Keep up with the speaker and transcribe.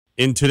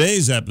In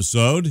today's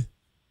episode,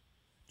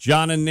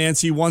 John and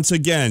Nancy once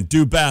again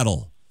do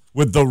battle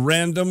with the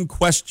random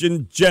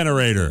question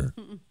generator.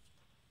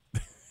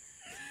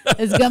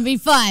 It's going to be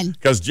fun.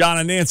 Because John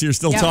and Nancy are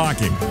still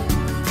talking.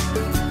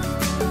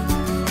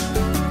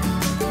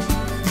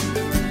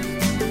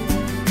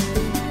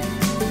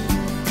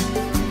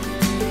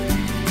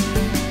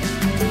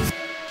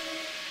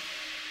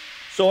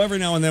 So every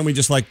now and then we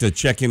just like to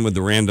check in with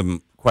the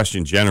random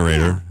question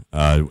generator,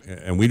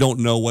 and we don't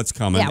know what's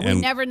coming. Yeah, we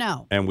never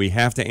know. And we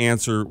have to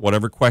answer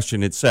whatever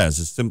question it says.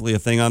 It's simply a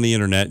thing on the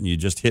internet, and you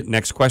just hit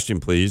next question,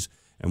 please,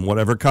 and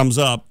whatever comes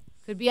up.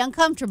 Could be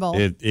uncomfortable.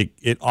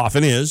 It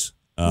often is.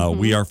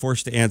 We are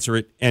forced to answer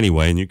it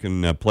anyway, and you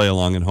can play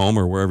along at home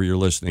or wherever you're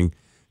listening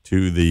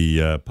to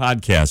the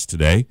podcast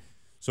today.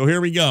 So here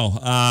we go.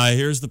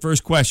 Here's the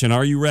first question.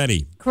 Are you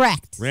ready?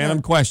 Correct.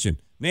 Random question.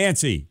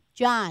 Nancy.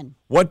 John.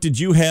 What did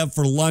you have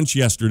for lunch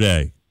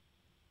yesterday?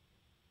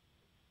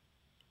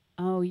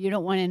 Oh, you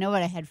don't want to know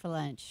what I had for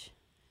lunch.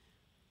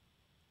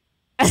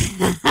 I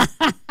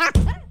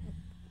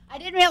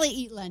didn't really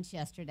eat lunch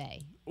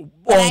yesterday.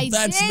 Well,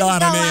 that's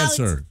not an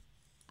answer.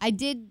 I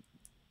didn't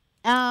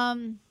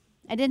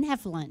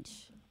have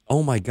lunch.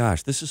 Oh, my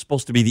gosh. This is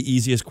supposed to be the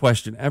easiest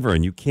question ever,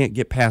 and you can't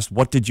get past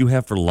what did you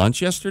have for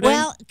lunch yesterday?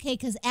 Well, okay,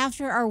 because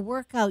after our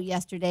workout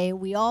yesterday,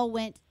 we all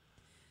went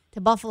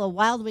to Buffalo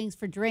Wild Wings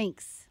for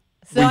drinks.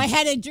 So I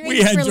had a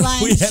drink for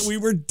lunch. We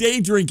were day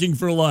drinking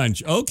for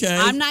lunch. Okay.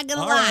 I'm not going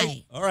to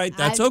lie. All right.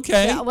 That's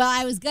okay. Well,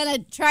 I was going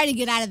to try to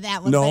get out of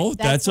that one. No,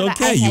 that's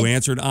okay. You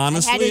answered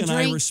honestly, and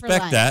I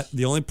respect that.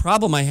 The only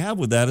problem I have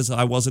with that is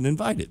I wasn't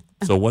invited.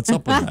 So what's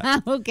up with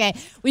that? Okay.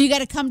 Well, you got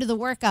to come to the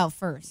workout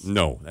first.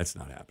 No, that's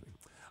not happening.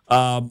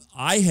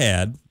 I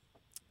had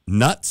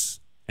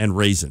nuts and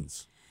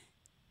raisins.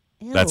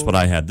 Ew. That's what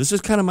I had. This is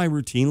kind of my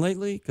routine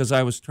lately because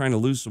I was trying to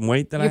lose some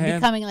weight that I had. You're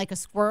becoming like a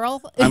squirrel?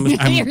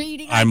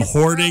 I'm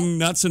hoarding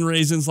nuts and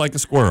raisins like a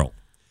squirrel.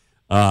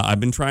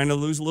 I've been trying to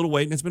lose a little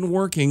weight, and it's been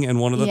working.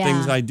 And one of the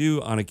things I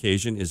do on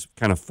occasion is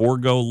kind of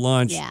forego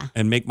lunch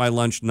and make my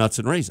lunch nuts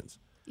and raisins.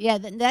 Yeah,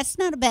 that's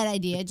not a bad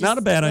idea. Just not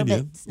a bad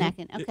idea.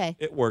 Snacking. Okay.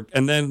 It worked.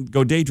 And then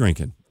go day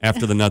drinking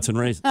after the nuts and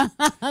raisins.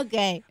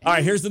 Okay. All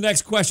right, here's the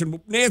next question.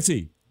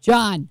 Nancy.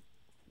 John.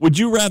 Would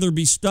you rather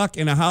be stuck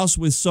in a house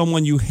with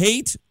someone you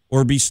hate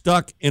or be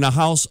stuck in a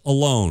house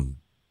alone?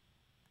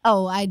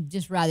 Oh, I'd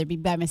just rather be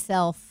by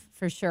myself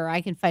for sure.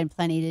 I can find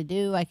plenty to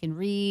do. I can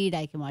read.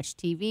 I can watch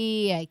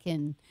TV. I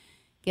can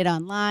get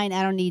online.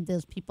 I don't need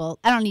those people.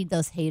 I don't need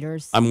those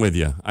haters. I'm with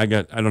you. I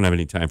don't have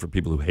any time for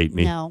people who hate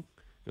me. No.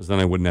 Because then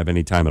I wouldn't have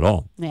any time at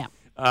all. Yeah.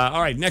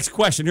 All right, next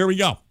question. Here we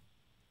go.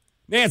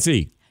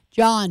 Nancy.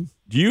 John.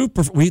 Do you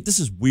prefer... this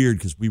is weird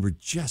because we were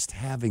just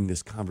having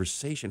this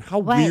conversation. How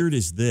weird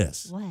is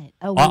this? What?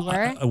 Oh, we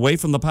were? Away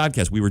from the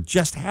podcast. We were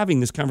just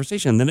having this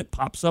conversation, and then it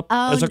pops up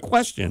as a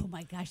question. Oh,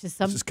 my gosh. This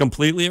is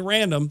completely at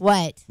random.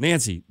 What?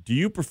 Nancy, do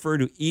you prefer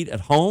to eat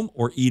at home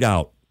or eat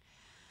out?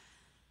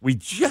 We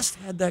just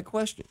had that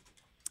question.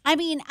 I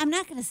mean, I'm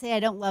not going to say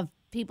I don't love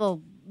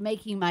people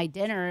making my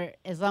dinner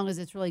as long as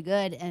it's really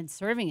good and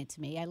serving it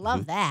to me. I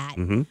love that.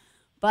 Mm-hmm.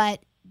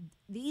 But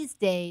these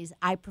days,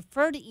 I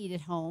prefer to eat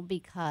at home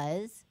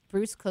because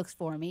Bruce cooks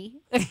for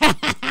me.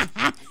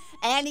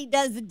 And he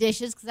does the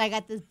dishes because I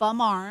got this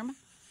bum arm.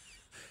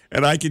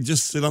 And I could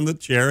just sit on the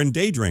chair and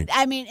day drink.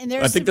 I mean, and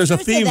I think there's a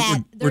theme.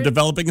 We're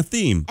developing a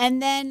theme.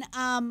 And then,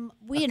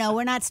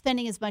 we're not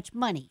spending as much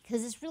money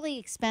because it's really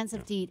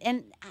expensive to eat.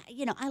 And,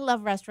 I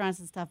love restaurants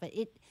and stuff, but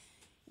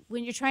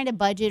when you're trying to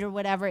budget or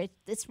whatever,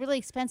 it's really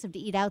expensive to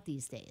eat out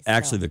these days.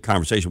 Actually, the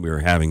conversation we were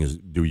having is,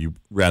 do you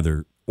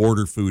rather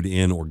order food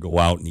in or go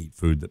out and eat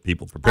food that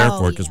people prepare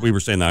for it? Because we were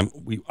saying that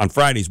on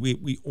Fridays,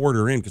 we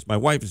order in because my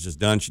wife is just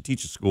done. She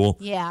teaches school.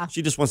 Yeah.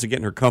 She just wants to get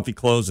in her comfy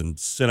clothes and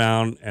sit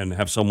down and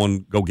have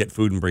someone go get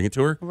food and bring it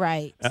to her.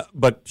 Right.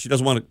 But she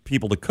doesn't want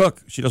people to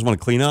cook. She doesn't want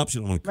to clean up. She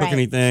doesn't want to cook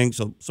anything.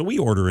 So we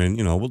order in.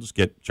 We'll just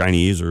get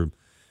Chinese or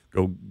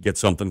go get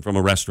something from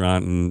a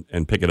restaurant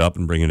and pick it up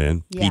and bring it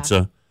in. Yeah.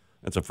 Pizza.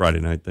 That's a Friday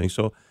night thing.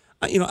 So,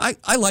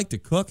 I like to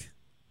cook.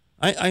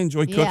 I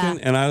enjoy cooking,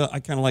 and I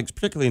kind of like,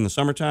 particularly in the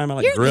summertime, I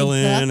like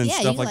grilling and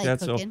stuff like that.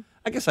 Cooking. So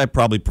I guess I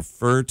probably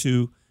prefer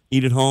to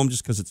eat at home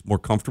just because it's more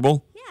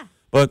comfortable. Yeah.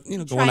 But,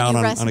 going out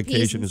on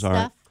occasion is all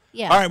right.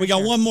 Yeah, all right, we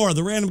got one more.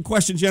 The random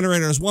question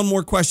generator has one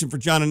more question for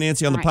John and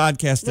Nancy on the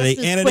podcast today.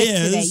 And it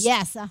is. Today.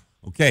 Yes.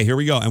 Okay, here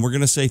we go. And we're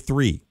going to say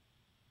 3.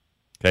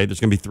 Okay, there's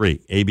going to be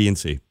 3, A, B, and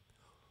C.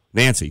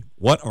 Nancy,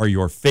 what are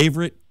your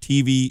favorite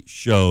TV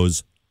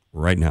shows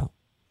right now?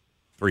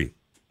 3.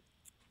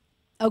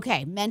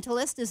 Okay,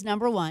 Mentalist is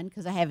number 1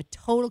 because I have a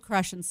total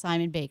crush on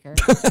Simon Baker.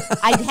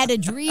 I had a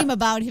dream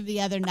about him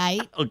the other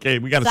night. Okay,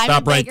 we got to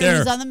stop right there.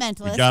 He's on the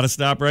Mentalist. We got to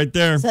stop right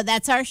there. So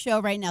that's our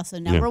show right now. So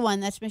number 1,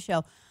 that's my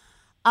show.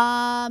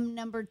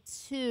 Number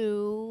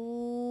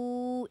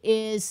 2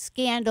 is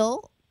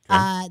Scandal.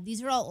 Okay.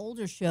 These are all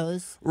older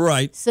shows.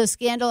 Right. So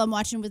Scandal, I'm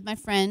watching with my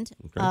friend,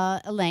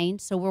 Elaine.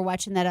 So we're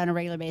watching that on a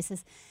regular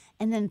basis.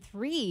 And then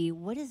 3,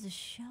 what is the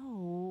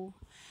show?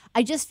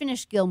 I just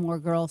finished Gilmore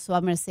Girls, so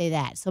I'm going to say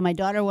that. So my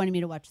daughter wanted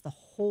me to watch the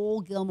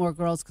whole Gilmore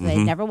Girls because I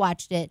had never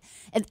watched it.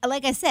 And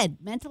like I said,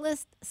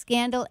 Mentalist,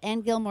 Scandal,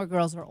 and Gilmore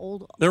Girls are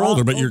old. They're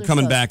older, but you're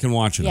coming back and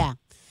watching them. Yeah.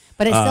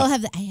 But I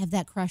still have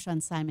that crush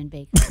on Simon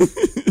Baker.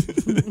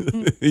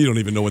 You don't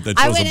even know what that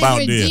I show's went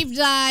about, into do a you? deep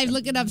dive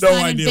looking up No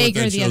Simon idea what Baker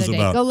that the other show's day.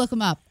 about. Go look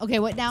him up. Okay,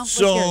 what now? What's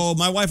So yours?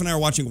 my wife and I are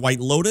watching White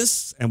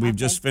Lotus, and we've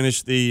just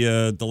finished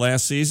the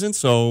last season.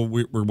 So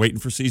we're waiting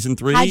for season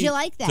 3. How'd you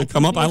like that? To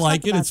come up? I Let's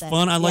like talk it. about It's that.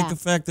 fun. I like Yeah. the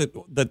fact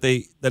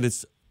that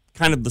it's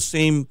kind of the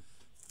same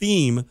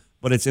theme,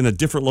 but it's in a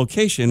different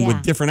location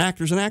with different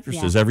actors and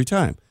actresses every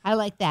time. I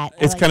like that.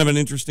 It's kind of an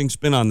interesting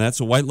spin on that.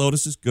 So White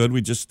Lotus is good.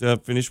 We just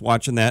finished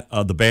watching that.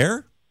 The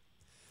Bear.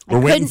 We're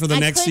waiting for the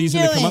next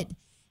season to come up.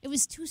 It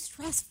was too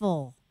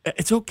stressful.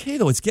 It's okay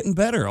though. It's getting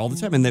better all the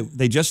time, and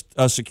they just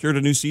secured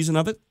a new season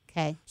of it.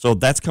 Okay. So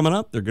that's coming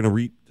up. They're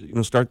going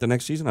to start the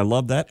next season. I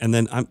love that. And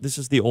then this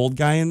is the old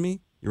guy in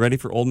me. You ready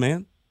for old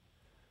man?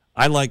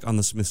 I like on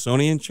the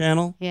Smithsonian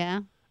Channel.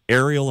 Yeah.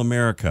 Aerial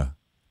America.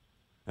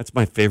 That's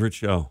my favorite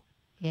show.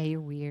 Yeah,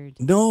 you're weird.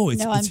 No,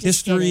 it's I'm just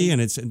history,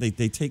 kidding. and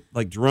they take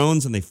like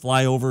drones and they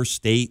fly over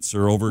states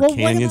or over Well,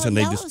 canyons, what and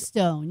about they just.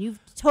 Yellowstone? You've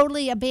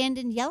totally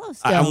abandoned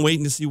Yellowstone. I'm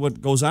waiting to see what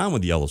goes on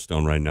with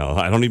Yellowstone right now.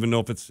 I don't even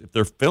know if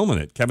they're filming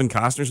it. Kevin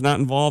Costner's not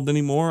involved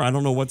anymore. I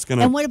don't know what's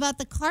gonna. And what about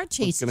the car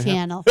chase gonna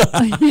channel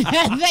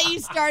that you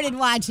started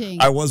watching?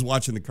 I was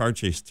watching the car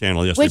chase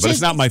channel yesterday, Which but is,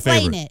 it's not my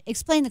favorite.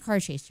 Explain the car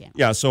chase channel.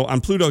 Yeah, so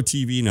on Pluto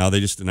TV now, they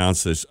just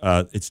announced this.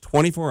 It's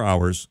 24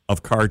 hours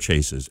of car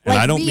chases, and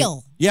Like I don't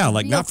real.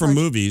 like Real not from car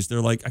movies.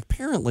 They're like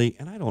apparently,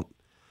 and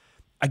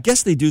I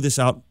guess they do this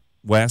out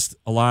west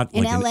a lot,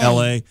 In like in LA.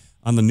 LA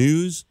on the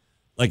news.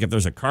 Like if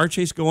there's a car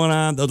chase going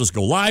on, they'll just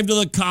go live to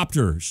the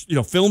copters,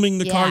 filming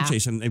the car Yeah.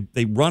 chase, and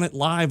they run it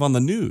live on the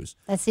news.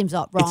 That seems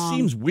wrong. It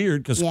seems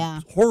weird because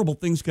Yeah. horrible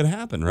things could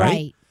happen,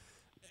 right.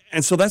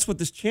 And so that's what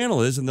this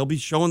channel is, and they'll be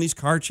showing these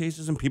car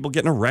chases and people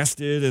getting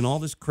arrested and all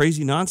this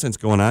crazy nonsense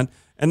going on,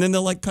 and then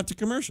they'll like cut to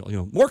commercial.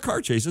 More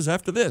car chases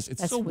after this.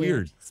 It's That's so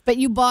weird. But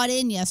you bought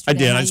in I yesterday.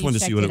 did. huh? I just You wanted to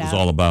see checked what it was out.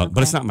 all about,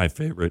 but it's Okay. not my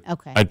favorite.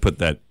 Okay. I'd put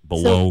that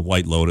below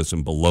White Lotus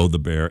and below The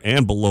Bear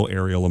and below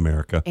Aerial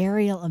America.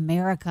 Aerial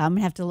America. I'm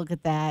gonna have to look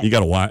at that. You got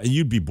to watch.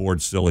 You'd be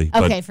bored silly.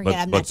 Okay, but, forget it.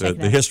 I'm not But checking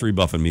the it out. history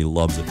buff in me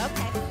loves it.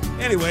 Okay.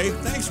 Anyway,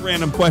 thanks,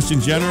 Random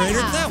Question Generator.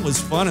 Yeah. That was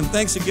fun, and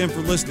thanks again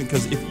for listening.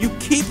 Because if you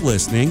keep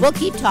listening, We'll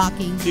keep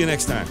talking. see you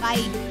next time.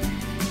 Bye.